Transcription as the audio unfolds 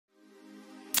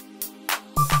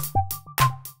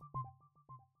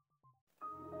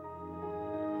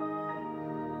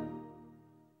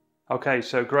Okay,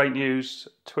 so great news,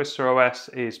 Twister OS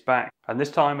is back, and this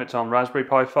time it's on Raspberry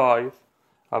Pi 5.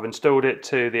 I've installed it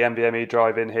to the NVMe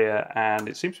drive in here and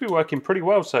it seems to be working pretty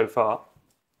well so far.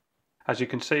 As you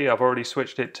can see, I've already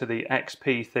switched it to the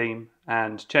XP theme,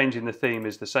 and changing the theme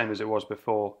is the same as it was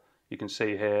before. You can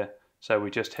see here, so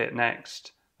we just hit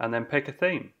next and then pick a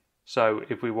theme. So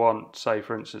if we want, say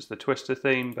for instance, the Twister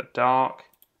theme but dark,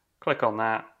 click on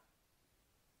that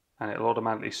and it'll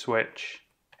automatically switch.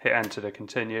 Hit enter to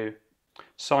continue.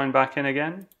 Sign back in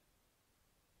again.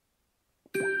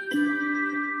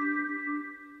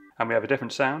 And we have a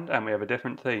different sound and we have a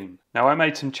different theme. Now I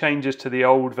made some changes to the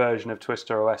old version of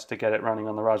Twister OS to get it running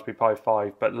on the Raspberry Pi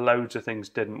 5, but loads of things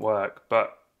didn't work.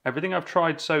 But everything I've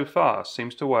tried so far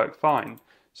seems to work fine.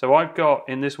 So I've got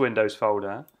in this Windows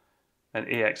folder an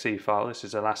exe file. This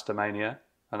is Elastomania,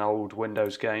 an old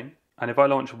Windows game. And if I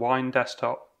launch Wine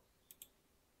Desktop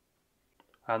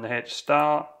and hit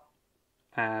start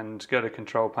and go to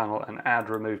control panel and add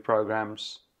remove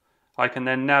programs, I can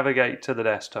then navigate to the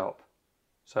desktop.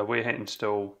 So we hit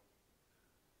install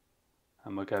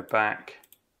and we'll go back.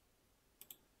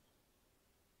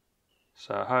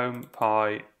 So home,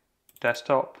 Pi,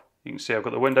 desktop. You can see I've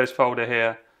got the Windows folder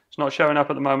here. It's not showing up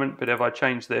at the moment, but if I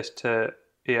change this to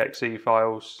exe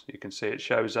files, you can see it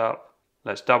shows up.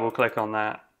 Let's double click on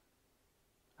that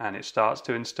and it starts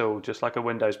to install just like a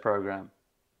Windows program.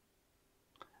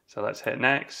 So let's hit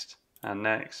next and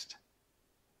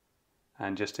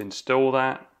just install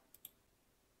that.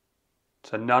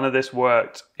 So none of this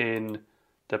worked in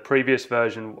the previous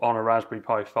version on a Raspberry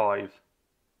Pi 5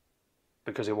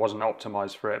 because it wasn't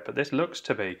optimized for it, but this looks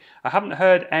to be. I haven't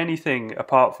heard anything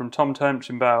apart from Tom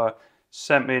Turmchenbauer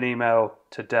sent me an email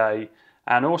today,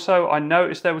 and also I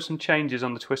noticed there were some changes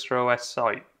on the Twister OS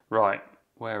site. Right,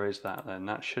 where is that then?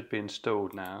 That should be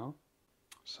installed now.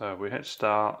 So we hit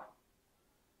start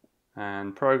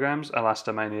and programs,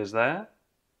 Elastomania is there.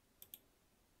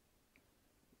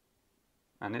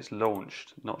 And it's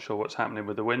launched. Not sure what's happening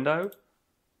with the window,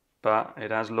 but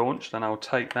it has launched and I'll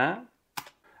take that.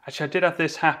 Actually, I did have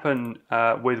this happen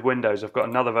with Windows. I've got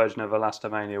another version of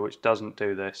Elastomania which doesn't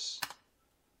do this.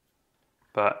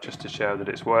 But just to show that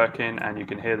it's working and you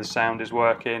can hear the sound is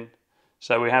working.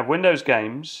 So we have Windows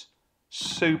games,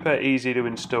 super easy to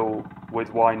install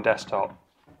with Wine Desktop.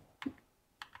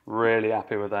 Really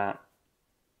happy with that.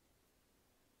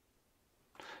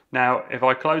 Now, if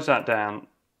I close that down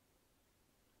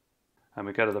and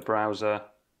we go to the browser,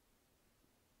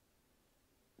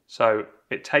 so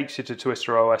it takes you to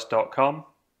twisteros.com,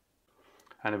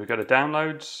 and if we go to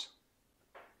downloads,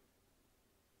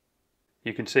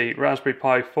 you can see Raspberry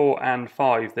Pi 4 and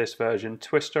 5, this version,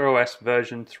 Twister OS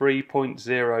version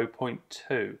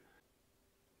 3.0.2.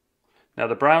 Now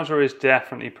the browser is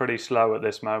definitely pretty slow at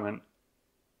this moment,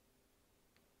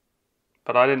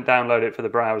 but I didn't download it for the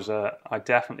browser. I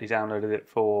definitely downloaded it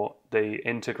for the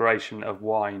integration of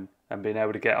Wine and being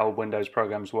able to get old Windows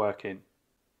programs working.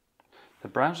 The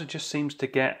browser just seems to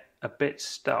get a bit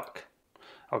stuck.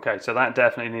 Okay, so that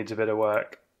definitely needs a bit of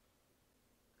work.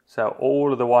 So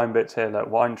all of the Wine bits here, like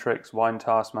Wine Tricks, Wine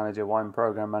Task Manager, Wine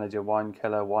Program Manager, Wine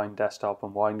Killer, Wine Desktop,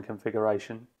 and Wine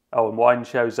Configuration. Oh, and Wine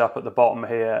shows up at the bottom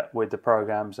here with the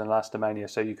programs and Elastomania,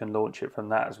 so you can launch it from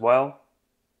that as well.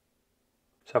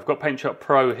 So I've got PaintShop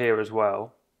Pro here as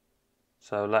well.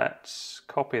 So let's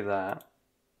copy that.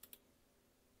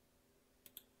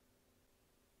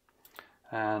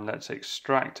 And let's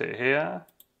extract it here.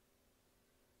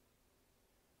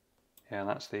 Yeah,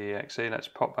 that's the exe. Let's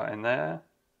pop that in there.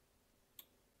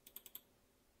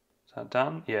 Is that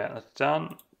done? Yeah, that's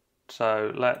done.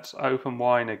 So let's open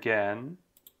Wine again.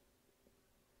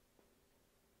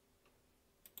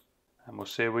 And we'll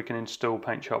see if we can install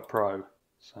PaintShop Pro.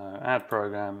 So add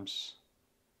programs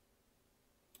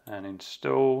and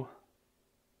install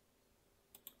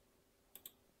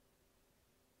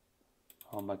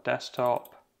on my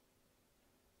desktop.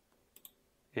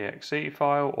 Exe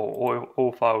file, or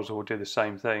all files will do the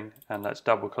same thing, and let's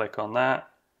double click on that,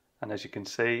 and as you can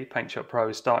see PaintShop Pro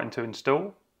is starting to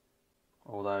install,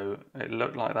 although it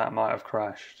looked like that might have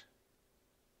crashed.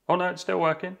 Oh no, it's still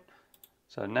working.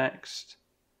 So next,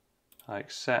 I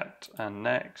accept and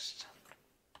next.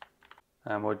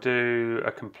 And we'll do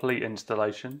a complete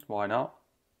installation, why not?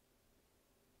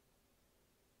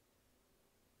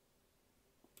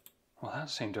 Well, that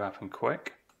seemed to happen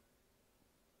quick.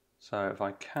 So if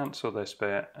I cancel this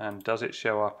bit, and does it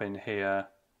show up in here?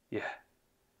 Yeah.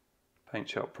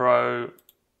 PaintShop Pro.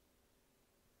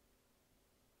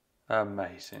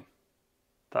 Amazing.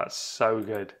 That's so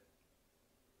good.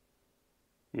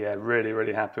 Yeah, really,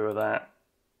 really happy with that.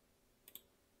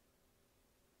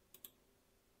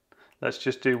 Let's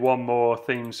just do one more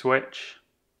theme switch.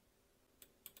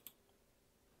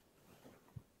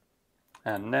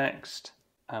 And next,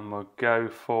 and we'll go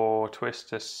for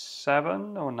twister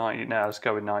 7 or 90. Now let's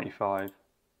go with 95.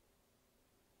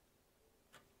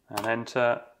 And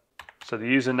enter. So the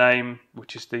username,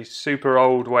 which is the super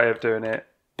old way of doing it,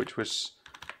 which was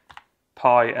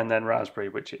Pi and then Raspberry,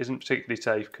 which isn't particularly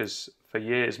safe because for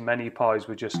years many Pis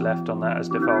were just left on that as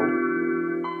default.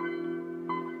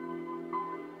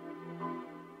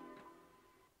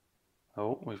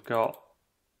 Oh, we've got,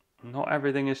 not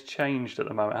everything has changed at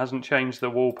the moment. It hasn't changed the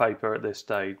wallpaper at this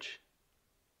stage.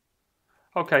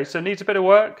 Okay, so it needs a bit of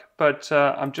work, but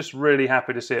I'm just really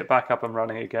happy to see it back up and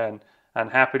running again, and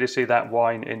happy to see that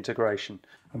wine integration.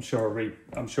 I'm sure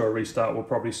a restart will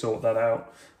probably sort that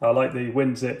out. I like the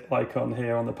WinZip icon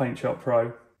here on the Paint Shop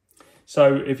Pro.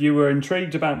 So if you were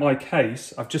intrigued about my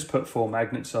case, I've just put 4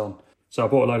 magnets on. So I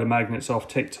bought a load of magnets off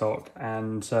TikTok,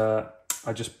 and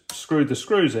I just screwed the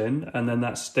screws in, and then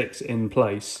that sticks in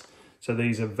place. So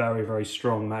these are very, very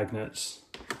strong magnets.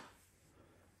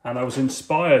 And I was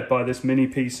inspired by this mini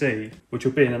PC, which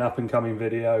will be in an up and coming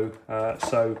video.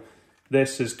 So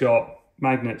this has got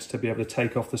magnets to be able to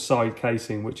take off the side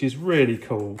casing, which is really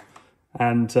cool.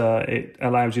 And it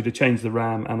allows you to change the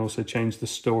RAM and also change the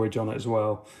storage on it as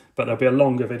well. But there'll be a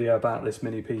longer video about this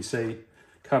mini PC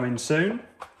coming soon.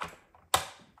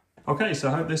 Okay, so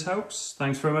I hope this helps.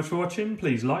 Thanks very much for watching.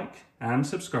 Please like and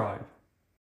subscribe.